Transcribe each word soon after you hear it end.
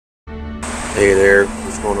Hey there,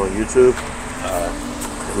 what's going on YouTube?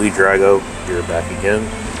 Lee Drago here back again,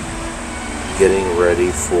 getting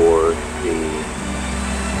ready for the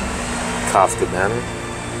Kafka Manor.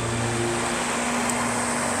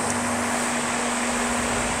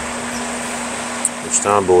 It's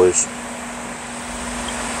time, boys.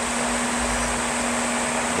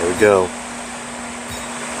 There we go.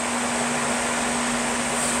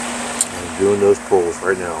 I'm doing those pulls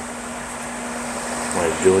right now.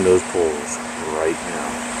 I'm doing those pulls right now.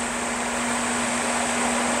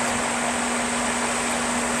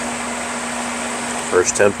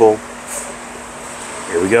 First temple.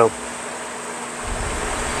 Here we go.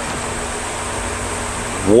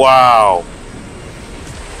 Wow.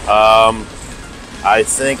 I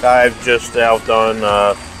think I've just outdone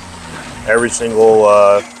every single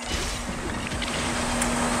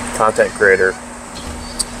content creator.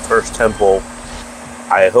 First temple.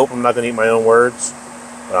 I hope I'm not going to eat my own words,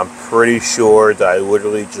 but I'm pretty sure that I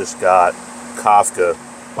literally just got Kafka,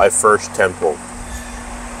 my first temple.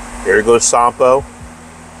 Here goes Sampo.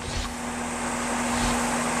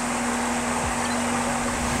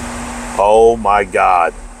 Oh my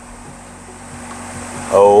god.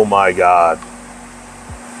 Oh my god.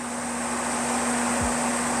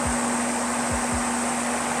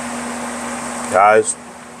 Guys,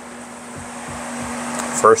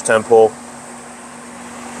 first temple,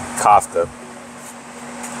 Kafka.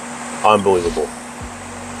 Unbelievable.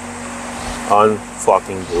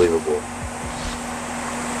 Unfucking believable.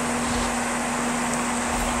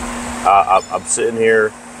 I'm sitting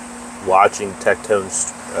here watching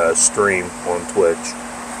Tectone's stream on Twitch,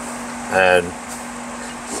 and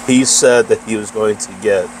he said that he was going to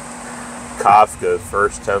get Kafka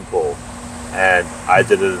first temple, and I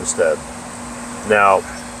did it instead. Now,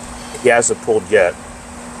 he hasn't pulled yet,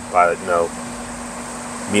 but no,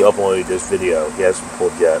 me uploading this video, he hasn't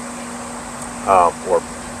pulled yet, or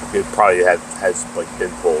it probably has like been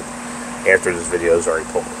pulled after this video is already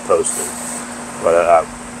posted. But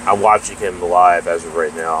I'm watching him live as of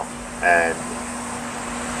right now, and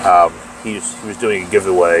he was doing a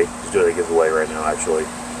giveaway. He's doing a giveaway right now, actually,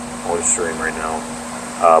 on the stream right now,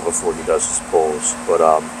 before he does his pulls. But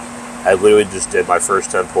I literally just did my first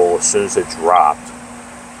temple as soon as it dropped,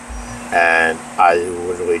 and I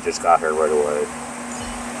literally just got her right away.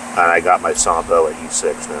 And I got my Sampo at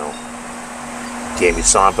E6 now. Gave me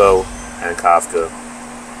Sampo and Kafka.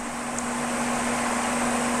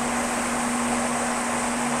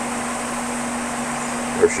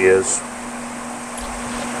 There she is.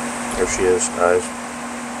 There she is, guys.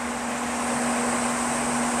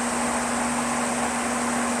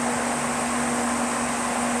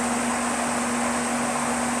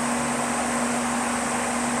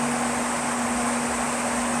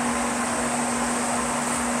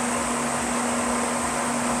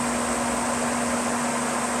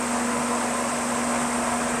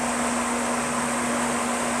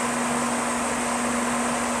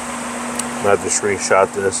 I'm gonna have to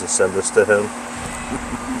screenshot this and send this to him.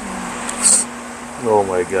 Oh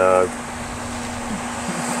my god.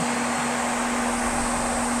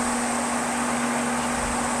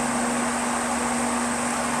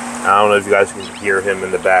 I don't know if you guys can hear him in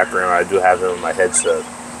the background. I do have him on my headset.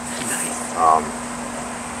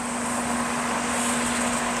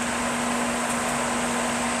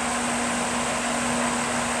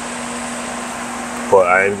 But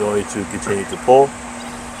I am going to continue to pull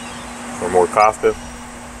for more Kafka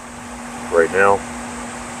right now.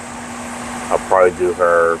 I'll probably do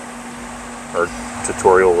her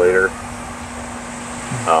tutorial later.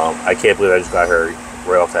 I can't believe I just got her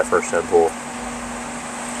right off that first temple.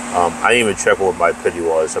 I didn't even check what my pity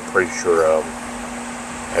was. I'm pretty sure I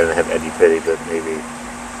didn't have any pity, but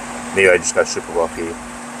maybe I just got super lucky.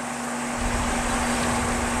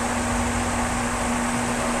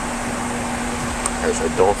 I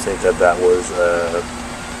don't think that was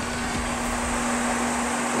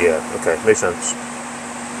yeah, okay, makes sense.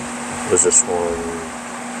 Was this one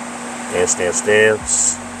Dance, Dance,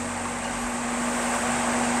 Dance?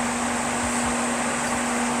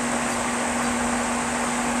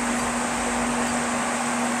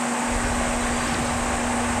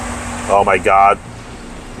 Oh my god.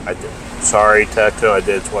 I did. Sorry, Tecto, I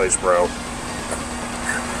did it twice, bro.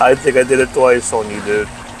 I think I did it twice on you, dude.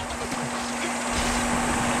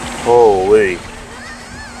 Holy.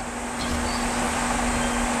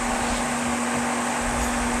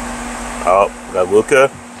 Oh, we got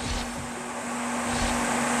Luca.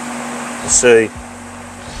 Let's see.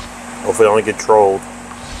 Hopefully I don't get trolled.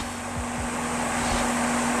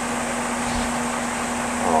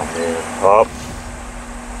 Oh man. Oh.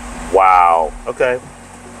 Wow. Okay.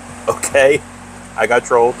 Okay. I got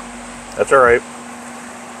trolled. That's all right.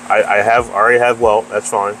 I already have Welt. That's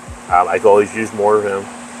fine. I can always use more of him.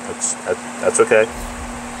 That's okay.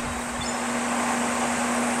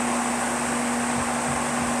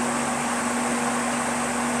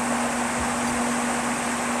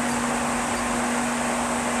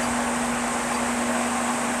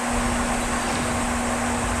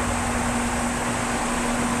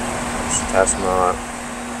 That's not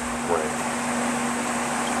right.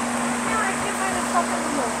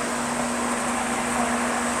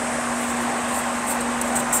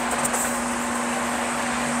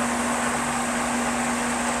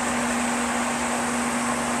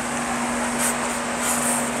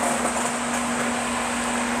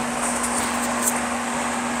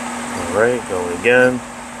 Alright, going again.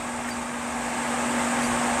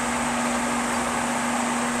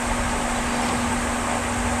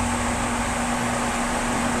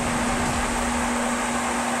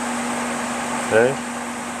 Okay.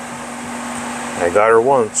 I got her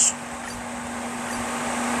once.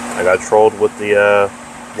 I got trolled with the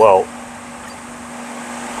Welt.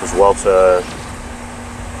 Because Welt's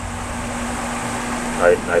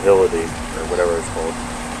Nihility, or whatever it's called.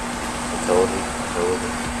 Nihility.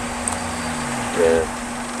 Yeah.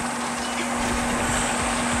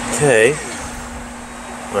 Okay.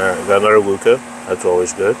 Alright, got another Luca. That's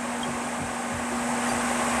always good.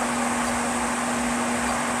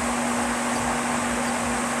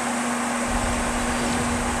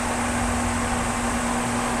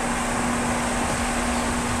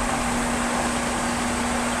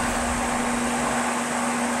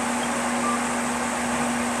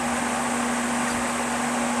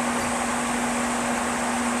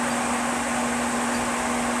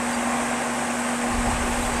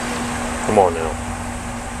 Come on now.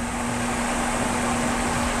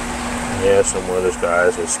 Yeah, some of those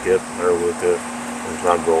guys that skip or Luca. It's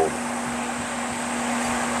not gold.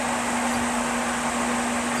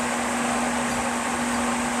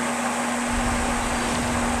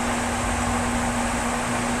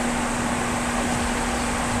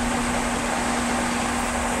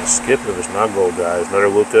 Skip if it's not gold, guys. Another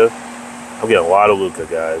Luca. I'm getting a lot of Luca,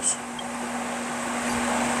 guys.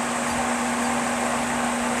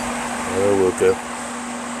 Another Luca.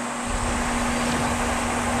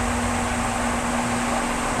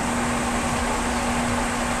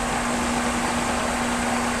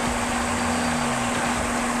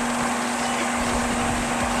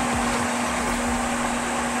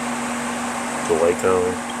 Delay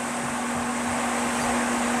cone.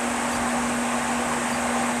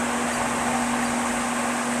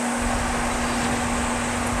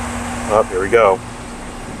 Oh, here we go.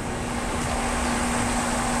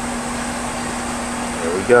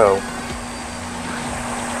 There we go.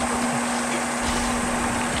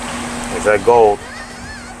 There's that gold.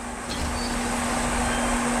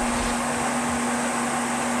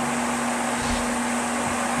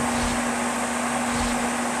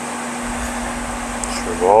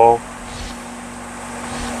 Cheval.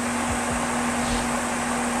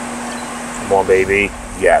 Come on, baby.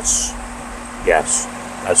 Yes. Yes.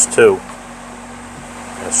 That's two.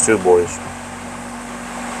 That's two, boys.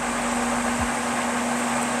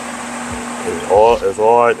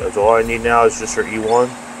 All I need now is just her E1.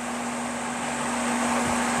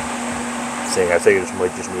 I think I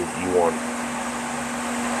might just need E1.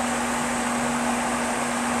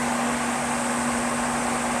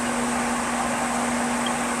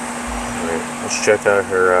 Alright, let's check out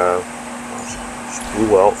her blue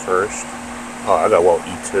Welt first. Oh, I got Welt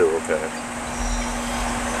E2, okay.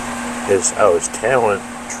 His talent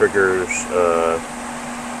triggers,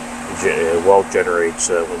 Welt generates,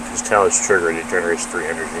 when his talent's triggered, it generates 3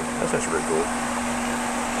 energy. That's really cool.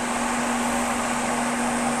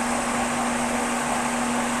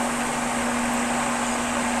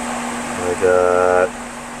 I got,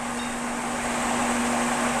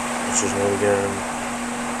 what's his name again?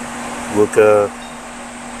 Luca,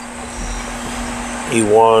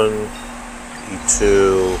 E1,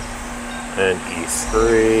 E2, and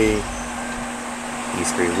E3.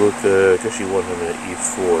 E3 Luca, I guess you want him at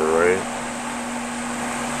E4, right?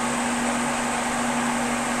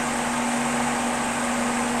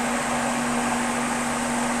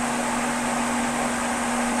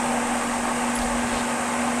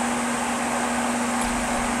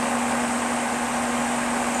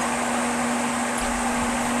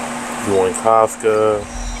 You want Kafka.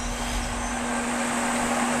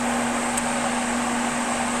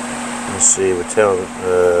 Let's see, the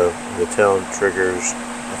talent triggers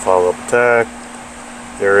a follow-up attack.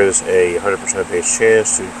 There is a 100% base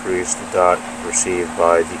chance to increase the dot received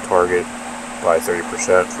by the target by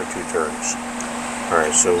 30% for 2 turns.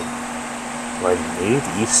 Alright, so Do I need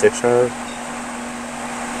E6 her?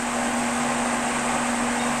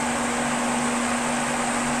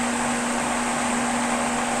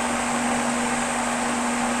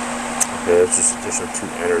 Okay, that's just addition to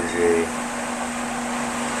energy.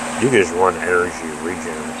 You can just run energy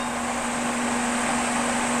regen.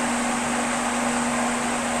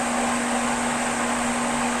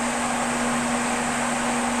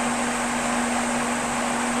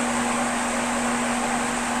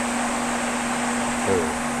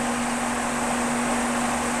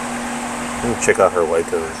 Let me check out her light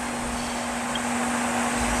cone.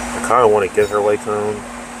 I kind of want to get her light cone.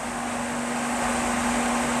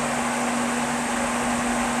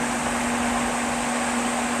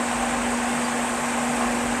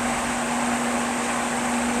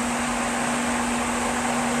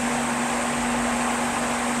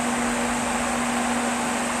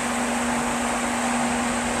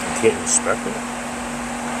 Can't inspect it.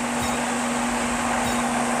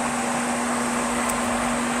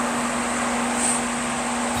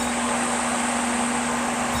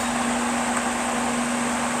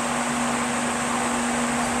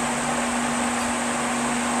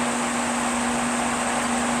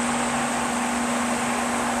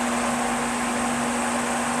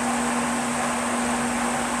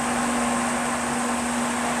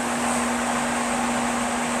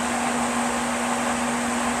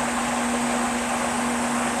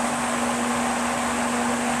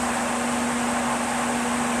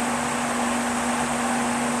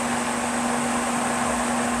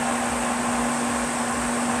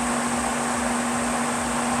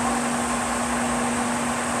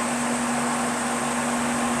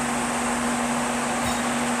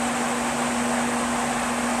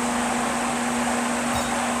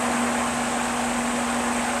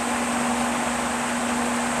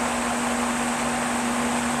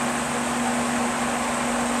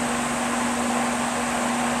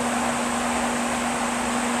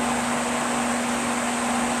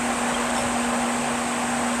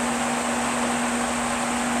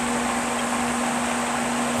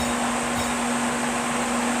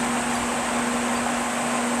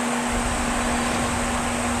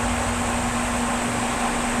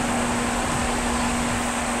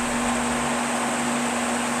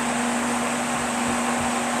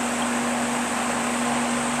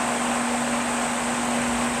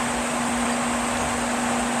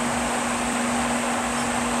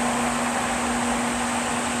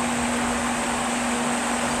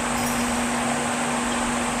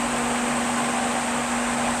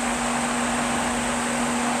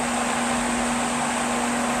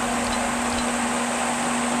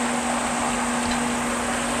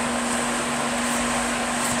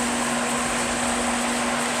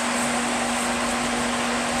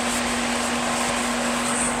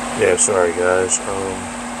 Yeah, sorry guys.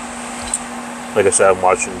 Like I said, I'm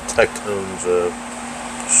watching Tectone's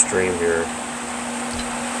stream here,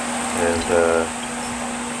 and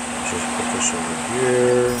just put this over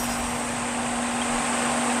here.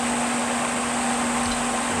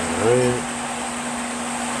 All right,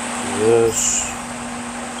 this.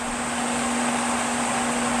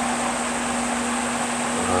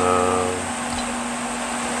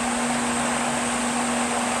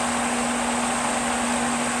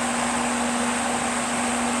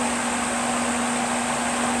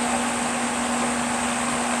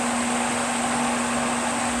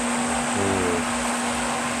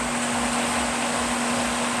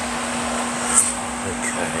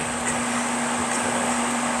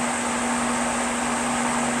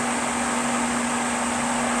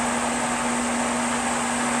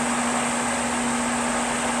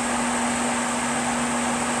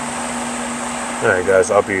 Alright guys,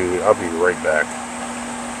 I'll be right back.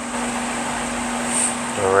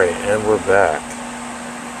 Alright, and we're back.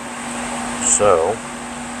 So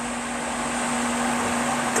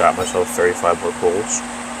got myself 35 more pulls.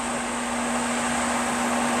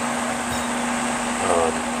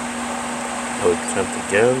 I'll attempt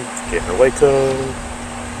again to get her light cone.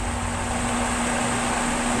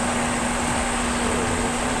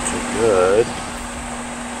 Too good.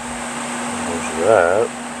 There's that.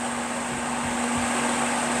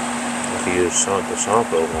 To use the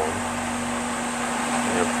Sampo one.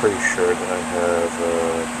 And I'm pretty sure that I have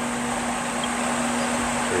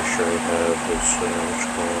this what's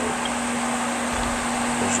called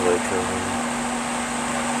this light cone.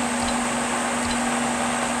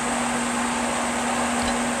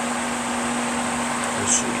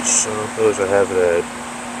 Let's see, Sampos, I have it at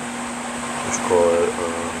let's call it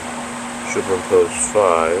superimpose 5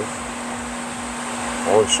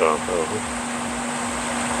 on Sampo.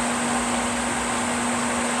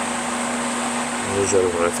 There's the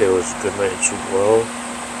other one. I think it was Good Night and Sleep Well.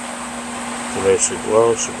 Good Night and Sleep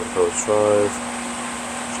Well, Superimposed 5.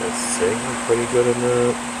 Which I think I'm pretty good in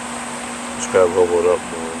that. Just gotta level it up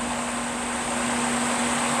more.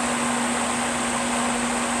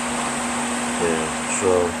 Yeah,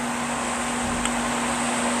 so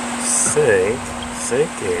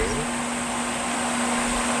thinking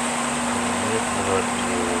I might not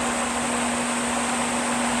need.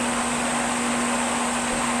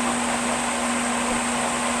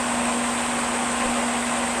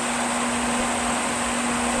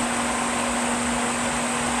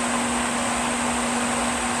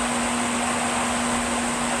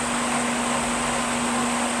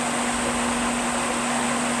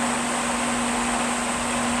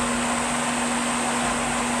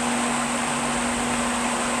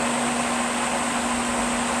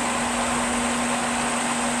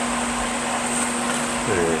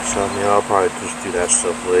 So I mean, I'll probably just do that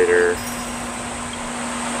stuff later.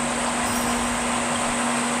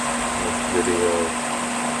 Video.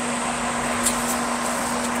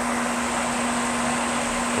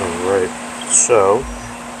 Alright, so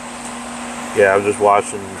yeah, I'm just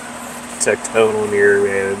watching Tectone on here,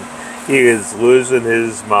 man. He is losing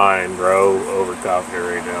his mind, bro. Overconfident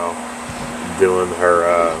right now. Doing her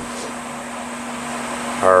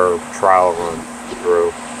trial run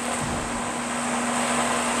through.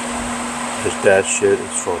 Just that shit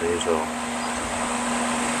is funny as hell.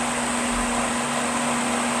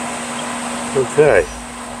 Okay.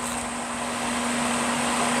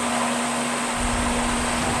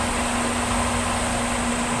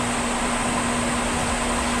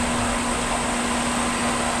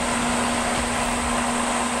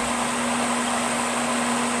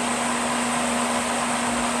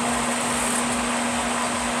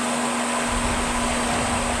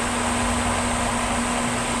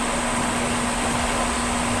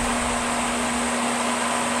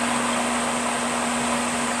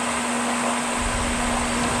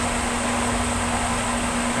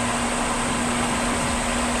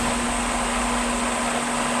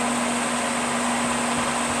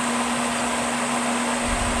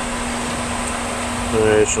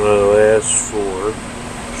 Alright, so the last 4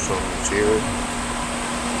 summons here.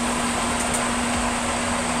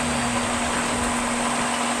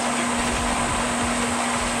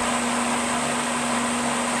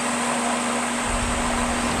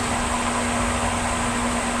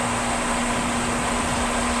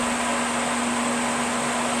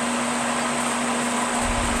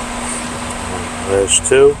 Last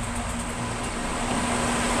 2.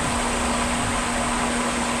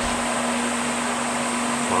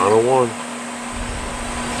 Final 1.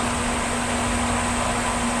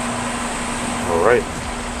 Alright.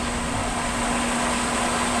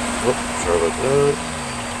 Oh, sorry about that.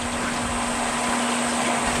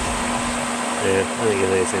 Yeah, I didn't get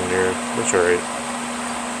anything there. That's alright.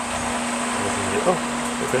 Oh,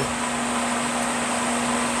 okay.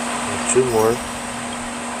 2 more.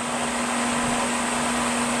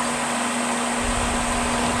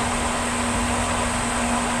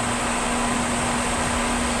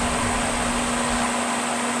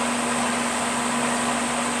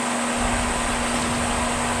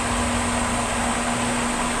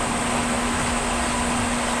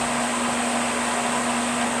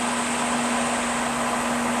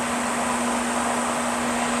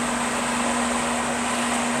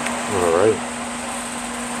 Alright.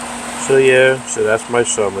 So yeah, so that's my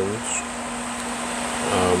summons.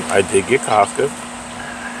 I did get Kafka.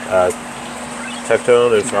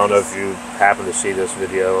 Tectone, if I don't know if you happen to see this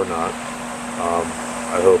video or not.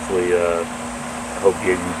 I hope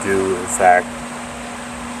you do in fact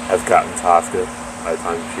have gotten Kafka by the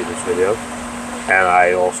time you see this video. And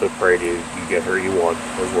I also pray to you get her E1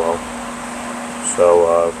 as well.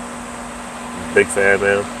 So big fan,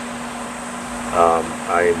 man.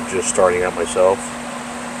 I am just starting out myself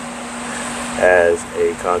as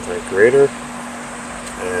a content creator,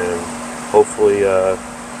 and hopefully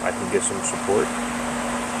I can get some support,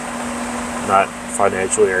 not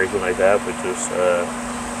financially or anything like that, but just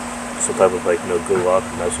some type of good luck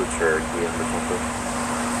message or DM or something.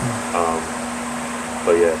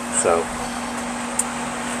 But yeah, so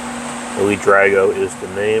Elite Drago is the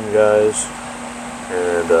name, guys,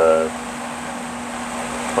 and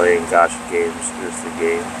playing gacha games is the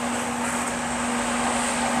game.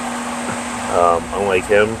 Unlike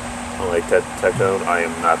him, unlike Tectone, I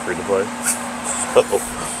am not free to play. So,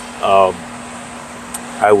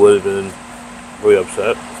 I would have been really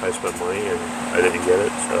upset if I spent money and I didn't get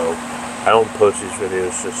it. So, I don't post these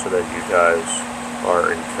videos just so that you guys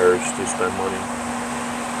are encouraged to spend money.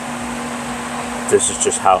 This is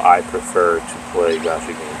just how I prefer to play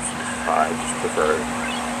gacha games. I just prefer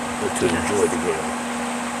to enjoy the game.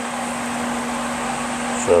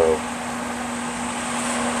 So,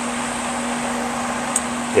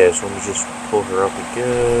 yeah, so let me just pull her up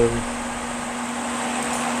again.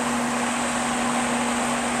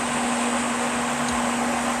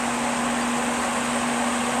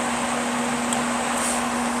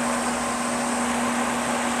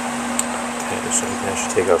 Okay, so I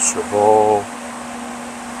should take out Serval.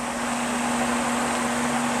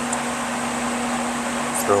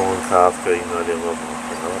 Throw in Kafka, even though I didn't level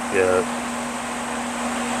her up yet.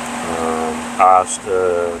 Asta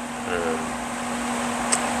and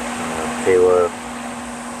Pela.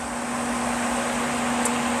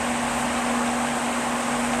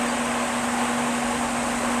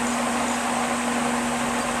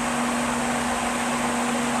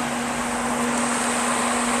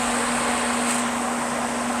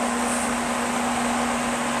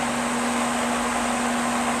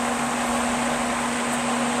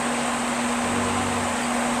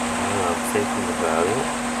 I'm thinking about it.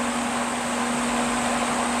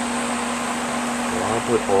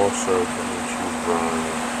 Would also going to run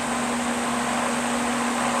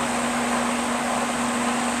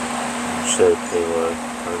instead of Pela,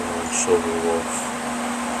 I'm going to run Silver Wolf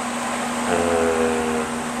and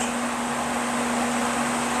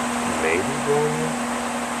maybe Bronya?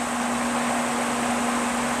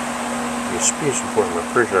 The speed is important. I'm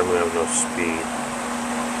pretty sure I'm going to have enough speed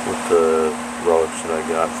with the relics that I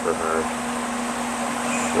got for her.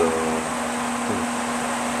 So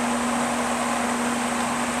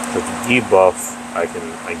but the debuff I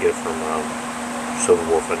get from Silver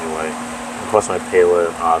Wolf anyway. And plus my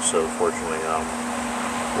Pela and Asa, unfortunately,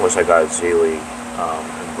 once I got Zeely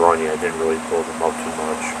and Bronya, I didn't really build them up too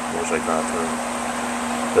much once I got them.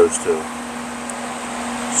 Those two.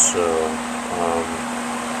 So,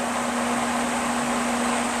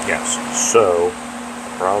 yes. So,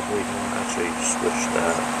 probably actually switch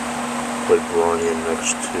that. Put Bronya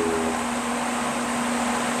next to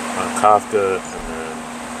Kafka, and then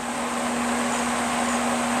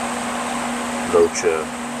Locha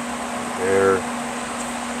there.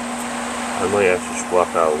 I might actually swap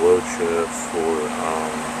out Locha for,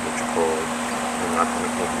 what you call it? I'm not going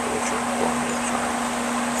to call him Locha. Sorry.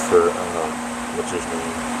 For, what's his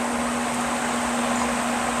name?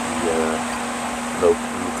 Yeah.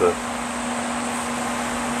 Luca.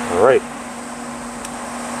 Alright.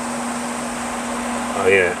 Oh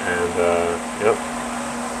yeah, and, yep.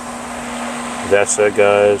 That said,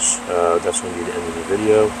 guys, that's going to be the end of the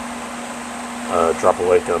video. Drop a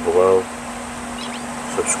like down below,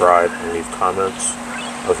 subscribe, and leave comments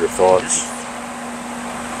of your thoughts.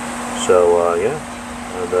 So, yeah,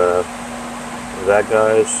 and with that,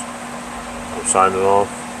 guys, I'm signing off.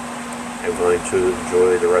 I'm going to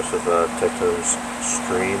enjoy the rest of Tectone's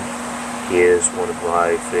stream. He is one of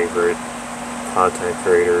my favorite content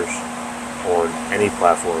creators on any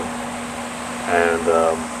platform, and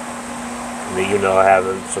even though I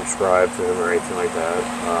haven't subscribed to him or anything like that,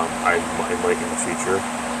 I might in the future.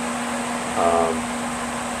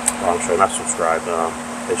 I'm sorry, not subscribed.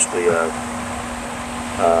 Basically,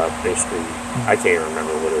 I can't even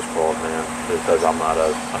remember what it's called, man, because I'm not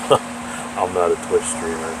a I'm not a Twitch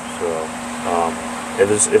streamer. So,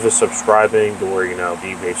 if it's subscribing to where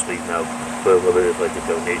be basically put a little bit of like a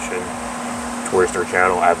donation towards their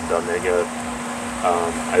channel, I haven't done that yet.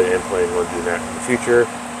 I am planning on doing that in the future.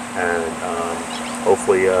 And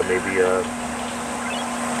hopefully, maybe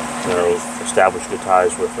establish good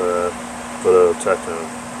ties with Tectone.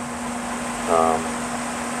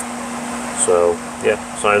 So yeah,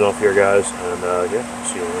 signing off here, guys, and yeah,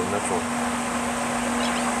 see you in the next one.